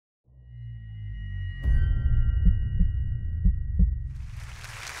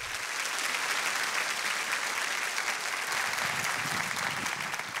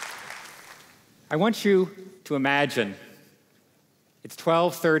I want you to imagine it's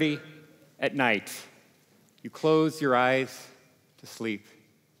 12:30 at night. You close your eyes to sleep.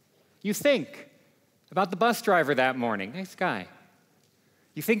 You think about the bus driver that morning, nice guy.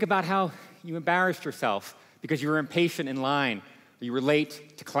 You think about how you embarrassed yourself because you were impatient in line, or you were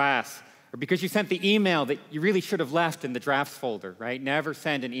late to class, or because you sent the email that you really should have left in the drafts folder, right? Never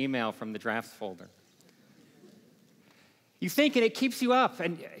send an email from the drafts folder. You think and it keeps you up,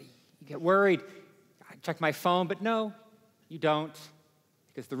 and you get worried. I check my phone, but no, you don't,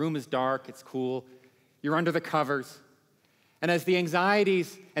 because the room is dark, it's cool, you're under the covers. And as the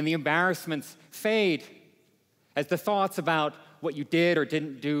anxieties and the embarrassments fade, as the thoughts about what you did or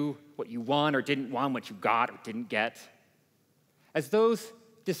didn't do, what you won or didn't won, what you got or didn't get, as those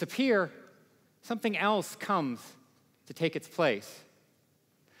disappear, something else comes to take its place.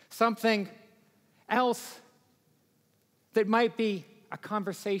 Something else that might be a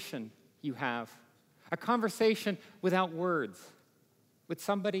conversation you have, a conversation without words, with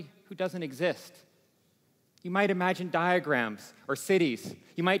somebody who doesn't exist. You might imagine diagrams or cities.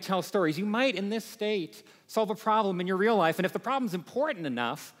 You might tell stories. You might, in this state, solve a problem in your real life. And if the problem's important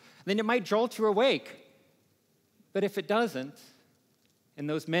enough, then it might jolt you awake. But if it doesn't, in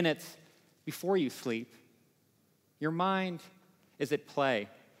those minutes before you sleep, your mind is at play.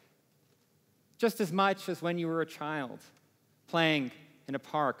 Just as much as when you were a child, playing in a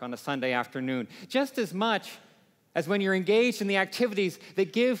park on a Sunday afternoon. Just as much as when you're engaged in the activities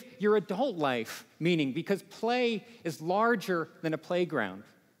that give your adult life meaning, because play is larger than a playground.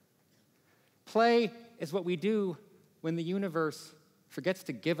 Play is what we do when the universe forgets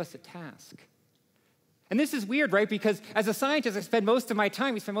to give us a task. And this is weird, right? Because as a scientist, we spend most of our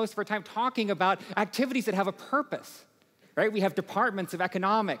time talking about activities that have a purpose, right? We have departments of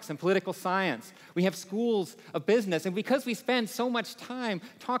economics and political science. We have schools of business. And because we spend so much time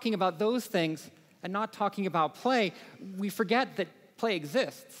talking about those things and not talking about play, we forget that play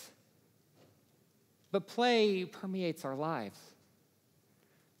exists. But play permeates our lives.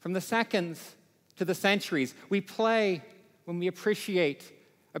 From the seconds to the centuries, we play when we appreciate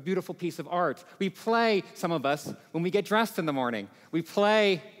a beautiful piece of art. We play, some of us, when we get dressed in the morning. We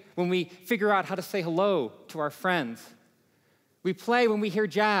play when we figure out how to say hello to our friends. We play when we hear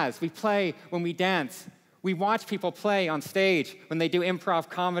jazz. We play when we dance. We watch people play on stage when they do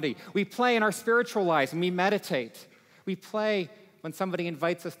improv comedy. We play in our spiritual lives when we meditate. We play when somebody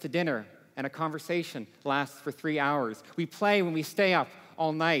invites us to dinner and a conversation lasts for 3 hours. We play when we stay up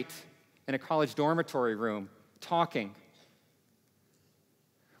all night in a college dormitory room talking.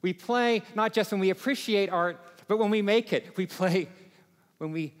 We play not just when we appreciate art, but when we make it. We play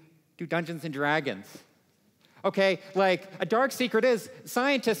when we do Dungeons and Dragons. Okay, like a dark secret is,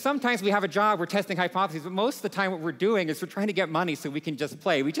 scientists, sometimes we have a job, we're testing hypotheses, but most of the time what we're doing is we're trying to get money so we can just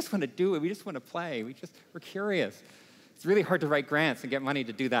play. We just want to do it, we just want to play, we're curious. It's really hard to write grants and get money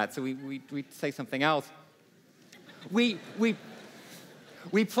to do that, so we say something else. We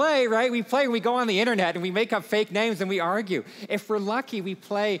play, right? We play when we go on the internet and we make up fake names and we argue. If we're lucky, we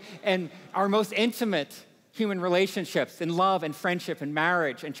play in our most intimate human relationships, in love and friendship and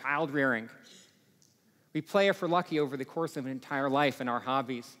marriage and child rearing. We play, if we're lucky, over the course of an entire life in our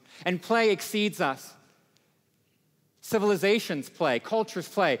hobbies. And play exceeds us. Civilizations play, cultures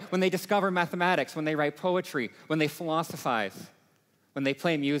play, when they discover mathematics, when they write poetry, when they philosophize, when they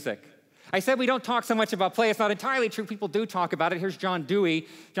play music. I said we don't talk so much about play. It's not entirely true. People do talk about it. Here's John Dewey.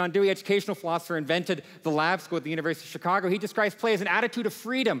 John Dewey, educational philosopher, invented the lab school at the University of Chicago. He describes play as an attitude of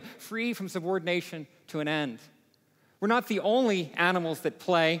freedom, free from subordination to an end. We're not the only animals that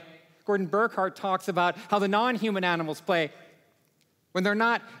play. Gordon Burkhardt talks about how the non-human animals play when they're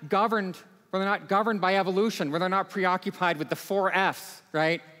not governed by evolution, when they're not preoccupied with the 4 F's,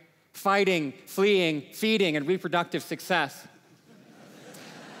 right? Fighting, fleeing, feeding, and reproductive success.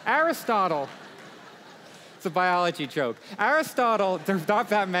 Aristotle, it's a biology joke. Aristotle, there's not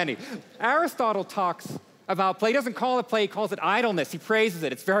that many. Aristotle talks about play. He doesn't call it play, he calls it idleness. He praises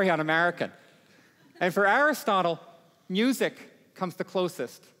it. It's very un-American. And for Aristotle, music comes the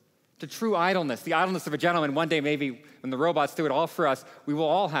closest to true idleness, the idleness of a gentleman. One day, maybe when the robots do it all for us, we will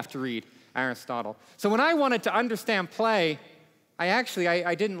all have to read Aristotle. So when I wanted to understand play, I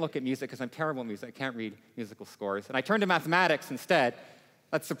didn't look at music because I'm terrible at music. I can't read musical scores. And I turned to mathematics instead.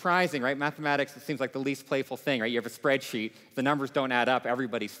 That's surprising, right? Mathematics, it seems like the least playful thing, right? You have a spreadsheet. If the numbers don't add up,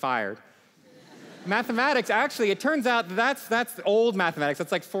 everybody's fired. Mathematics, actually, it turns out that's old mathematics.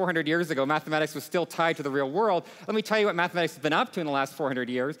 That's like 400 years ago. Mathematics was still tied to the real world. Let me tell you what mathematics has been up to in the last 400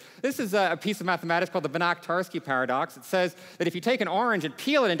 years. This is a piece of mathematics called the Banach-Tarski paradox. It says that if you take an orange and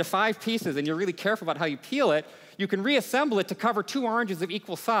peel it into 5 pieces, and you're really careful about how you peel it, you can reassemble it to cover 2 oranges of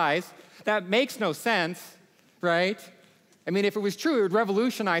equal size. That makes no sense, right? I mean, if it was true, it would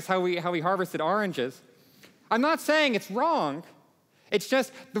revolutionize how we harvested oranges. I'm not saying it's wrong. It's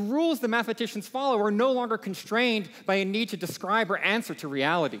just the rules the mathematicians follow are no longer constrained by a need to describe or answer to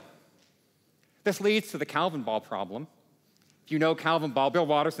reality. This leads to the Calvin ball problem. If you know Calvin ball, Bill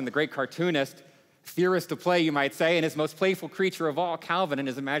Watterson, the great cartoonist, theorist of play, you might say, and his most playful creature of all, Calvin and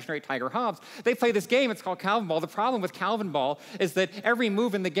his imaginary tiger Hobbes, they play this game. It's called Calvin ball. The problem with Calvin ball is that every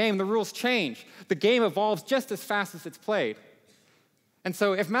move in the game, the rules change. The game evolves just as fast as it's played. And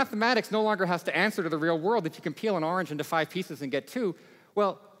so if mathematics no longer has to answer to the real world, if you can peel an orange into 5 pieces and get 2,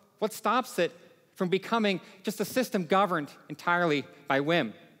 well, what stops it from becoming just a system governed entirely by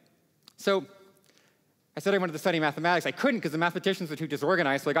whim? So I said I wanted to study mathematics. I couldn't because the mathematicians were too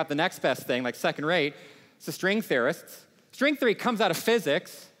disorganized, so I got the next best thing, like second rate. It's the string theorists. String theory comes out of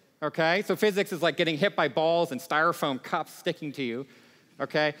physics, okay? So physics is like getting hit by balls and styrofoam cups sticking to you,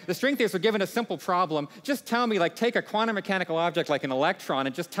 okay? The string theorists were given a simple problem. Just tell me, like, take a quantum mechanical object like an electron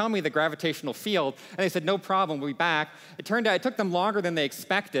and just tell me the gravitational field. And they said, no problem, we'll be back. It turned out it took them longer than they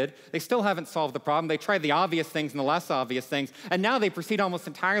expected. They still haven't solved the problem. They tried the obvious things and the less obvious things, and now they proceed almost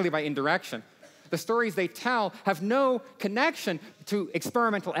entirely by indirection. The stories they tell have no connection to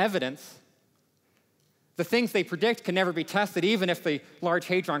experimental evidence. The things they predict can never be tested, even if the Large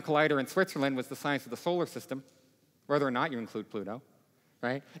Hadron Collider in Switzerland was the science of the solar system, whether or not you include Pluto,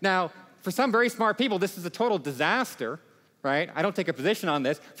 right? Now, for some very smart people, this is a total disaster, right? I don't take a position on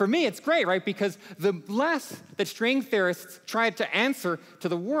this. For me, it's great, right? Because the less that string theorists try to answer to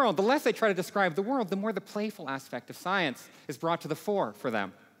the world, the less they try to describe the world, the more the playful aspect of science is brought to the fore for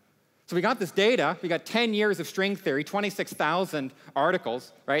them. So we got this data. We got 10 years of string theory, 26,000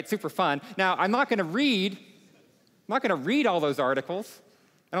 articles, right? Super fun. Now, I'm not going to read all those articles.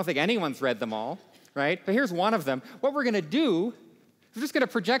 I don't think anyone's read them all, right? But here's one of them. What we're going to do, we're just going to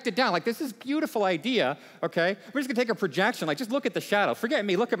project it down. Like, this is a beautiful idea, okay? We're just going to take a projection. Like, just look at the shadow. Forget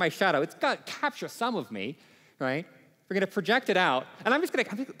me. Look at my shadow. It's got to capture some of me, right? We're going to project it out, and I'm just going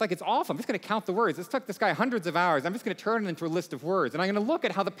to, like, it's awful. I'm just going to count the words. This took this guy hundreds of hours. I'm just going to turn it into a list of words, and I'm going to look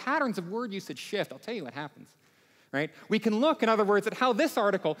at how the patterns of word usage shift. I'll tell you what happens, right? We can look, in other words, at how this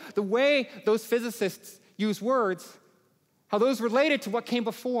article, the way those physicists use words, how those related to what came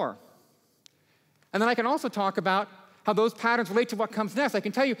before. And then I can also talk about how those patterns relate to what comes next. I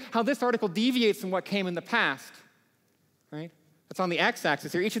can tell you how this article deviates from what came in the past, right? It's on the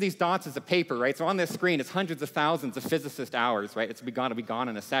x-axis here. Each of these dots is a paper, right? So on this screen, it's hundreds of thousands of physicist hours, right? It'll be gone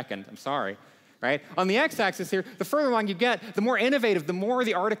in a second. I'm sorry, right? On the x-axis here, the further along you get, the more innovative, the more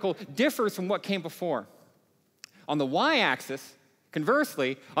the article differs from what came before. On the y-axis,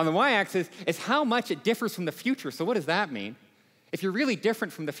 conversely, on the y-axis is how much it differs from the future. So what does that mean? If you're really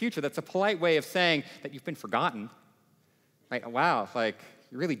different from the future, that's a polite way of saying that you've been forgotten. Like, wow, like,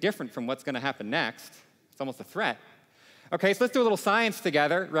 you're really different from what's going to happen next. It's almost a threat. Okay, so let's do a little science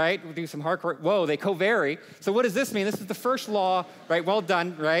together, right? We'll do some hardcore. Whoa, they co-vary. So what does this mean? This is the first law, right? Well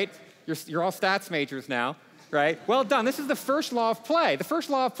done, right? You're all stats majors now, right? Well done. This is the first law of play. The first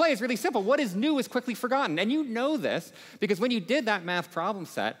law of play is really simple. What is new is quickly forgotten. And you know this because when you did that math problem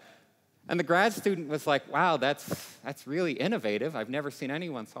set, and the grad student was like, wow, that's really innovative. I've never seen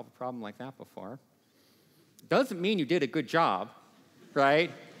anyone solve a problem like that before. Doesn't mean you did a good job, right?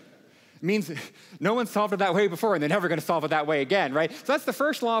 It means no one solved it that way before, and they're never going to solve it that way again, right? So that's the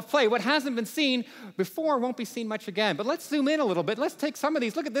first law of play. What hasn't been seen before won't be seen much again. But let's zoom in a little bit. Let's take some of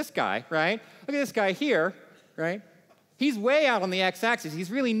these. Look at this guy, right? Look at this guy here, right? He's way out on the x-axis. He's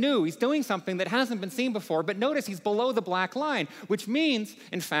really new. He's doing something that hasn't been seen before. But notice he's below the black line, which means,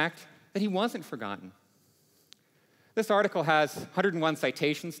 in fact, that he wasn't forgotten. This article has 101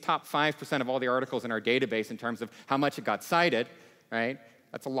 citations, top 5% of all the articles in our database in terms of how much it got cited, right?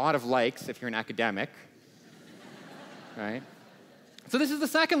 That's a lot of likes if you're an academic, right? So this is the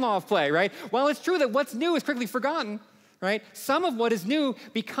second law of play, right? While it's true that what's new is quickly forgotten, right? Some of what is new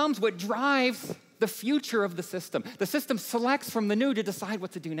becomes what drives the future of the system. The system selects from the new to decide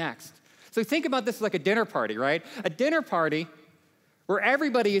what to do next. So think about this like a dinner party, right? A dinner party where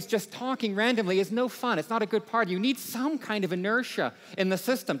everybody is just talking randomly is no fun. It's not a good party. You need some kind of inertia in the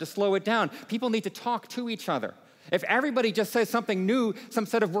system to slow it down. People need to talk to each other. If everybody just says something new, some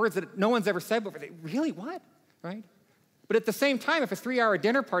set of words that no one's ever said before, really, what, right? But at the same time, if a 3-hour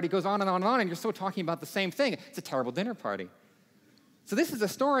dinner party goes on and on and on, and you're still talking about the same thing, it's a terrible dinner party. So this is a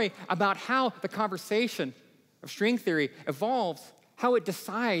story about how the conversation of string theory evolves, how it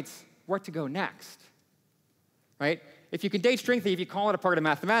decides where to go next, right? If you can date string theory, if you call it a part of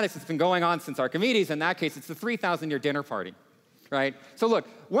mathematics, it's been going on since Archimedes. In that case, it's the 3,000-year dinner party. Right? So look,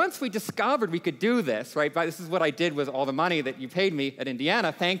 once we discovered we could do this, right, this is what I did with all the money that you paid me at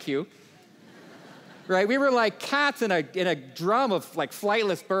Indiana, thank you, right? We were like cats in a drum of like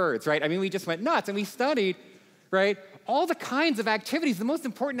flightless birds, right? I mean, we just went nuts, and we studied, right, all the kinds of activities, the most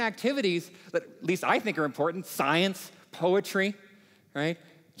important activities that at least I think are important: science, poetry, right?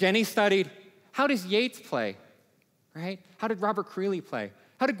 Jenny studied, how does Yeats play, right? How did Robert Creeley play?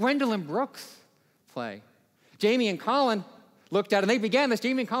 How did Gwendolyn Brooks play? Jamie and Colin looked at, and they began this,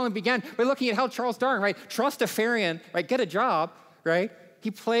 Jamie and Colin began by looking at how Charles Darwin, right, Trustafarian, right, get a job, right?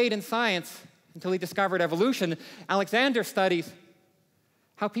 He played in science until he discovered evolution. Alexander studies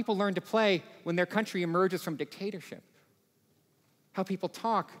how people learn to play when their country emerges from dictatorship, how people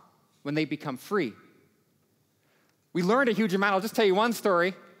talk when they become free. We learned a huge amount. I'll just tell you one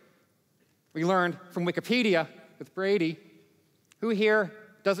story. We learned from Wikipedia with Brady. Who here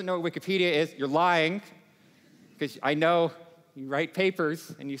doesn't know what Wikipedia is? You're lying, because I know you write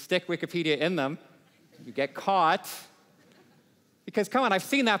papers and you stick Wikipedia in them. You get caught. Because, come on, I've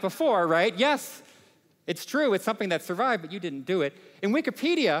seen that before, right? Yes, it's true. It's something that survived, but you didn't do it. In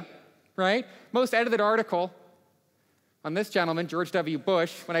Wikipedia, right, most edited article on this gentleman, George W.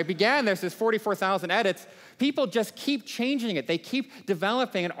 Bush, when I began this, there's 44,000 edits. People just keep changing it. They keep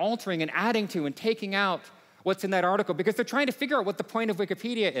developing and altering and adding to and taking out what's in that article because they're trying to figure out what the point of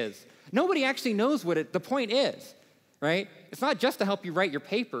Wikipedia is. Nobody actually knows what the point is, right? It's not just to help you write your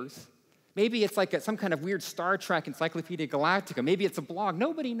papers. Maybe it's like some kind of weird Star Trek Encyclopedia Galactica. Maybe it's a blog.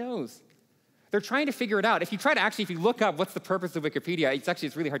 Nobody knows. They're trying to figure it out. If you look up what's the purpose of Wikipedia,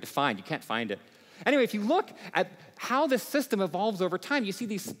 it's really hard to find. You can't find it. Anyway, if you look at how this system evolves over time, you see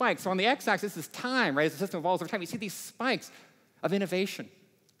these spikes. So on the x-axis is time, right? As the system evolves over time, you see these spikes of innovation.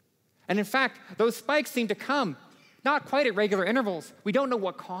 And in fact, those spikes seem to come not quite at regular intervals. We don't know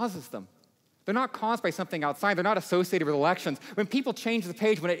what causes them. They're not caused by something outside. They're not associated with elections. When people change the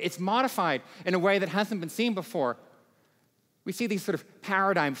page, when it's modified in a way that hasn't been seen before, we see these sort of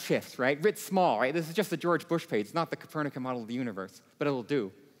paradigm shifts, right? Writ small, right? This is just the George Bush page. It's not the Copernican model of the universe, but it'll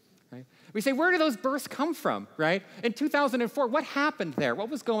do. Right? We say, where do those bursts come from, right? In 2004, what happened there? What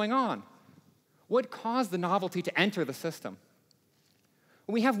was going on? What caused the novelty to enter the system?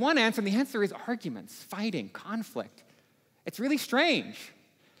 Well, we have one answer, and the answer is arguments, fighting, conflict. It's really strange.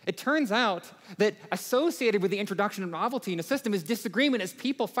 It turns out that associated with the introduction of novelty in a system is disagreement, is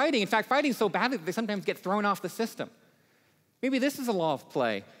people fighting. In fact, fighting so badly that they sometimes get thrown off the system. Maybe this is a law of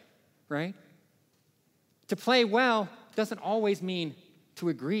play, right? To play well doesn't always mean to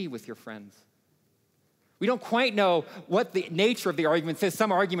agree with your friends. We don't quite know what the nature of the arguments is.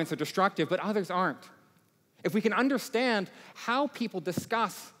 Some arguments are destructive, but others aren't. If we can understand how people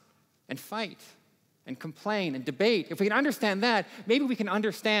discuss and fight and complain and debate, if we can understand that, maybe we can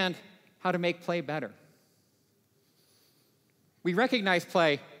understand how to make play better. We recognize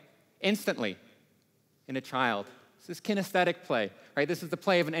play instantly in a child. This is kinesthetic play, right? This is the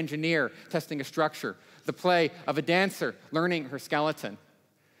play of an engineer testing a structure, the play of a dancer learning her skeleton.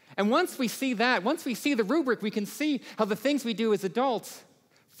 And once we see that, once we see the rubric, we can see how the things we do as adults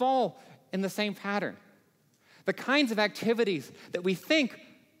fall in the same pattern. The kinds of activities that we think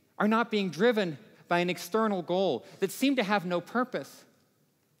are not being driven by an external goal, that seem to have no purpose,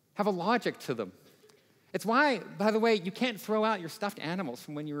 have a logic to them. It's why, by the way, you can't throw out your stuffed animals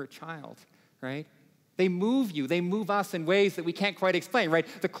from when you were a child, right? They move you. They move us in ways that we can't quite explain, right?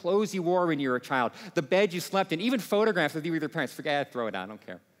 The clothes you wore when you were a child, the bed you slept in, even photographs of you with your parents. Forget it, throw it out, I don't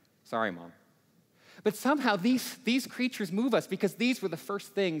care. Sorry, Mom. But somehow these creatures move us because these were the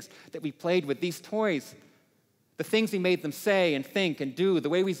first things that we played with, these toys, the things we made them say and think and do, the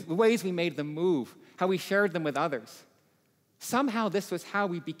ways we made them move, how we shared them with others. Somehow this was how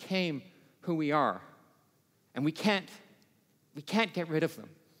we became who we are. And we can't get rid of them.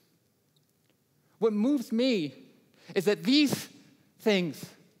 What moves me is that these things,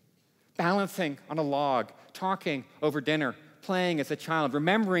 balancing on a log, talking over dinner, playing as a child,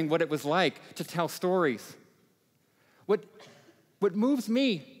 remembering what it was like to tell stories. What moves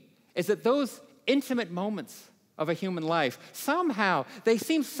me is that those intimate moments of a human life, they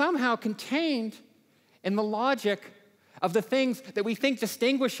seem somehow contained in the logic of the things that we think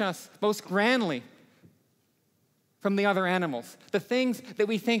distinguish us most grandly from the other animals, the things that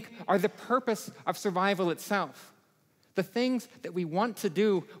we think are the purpose of survival itself, the things that we want to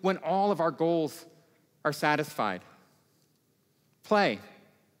do when all of our goals are satisfied. Play.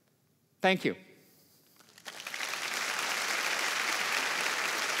 Thank you.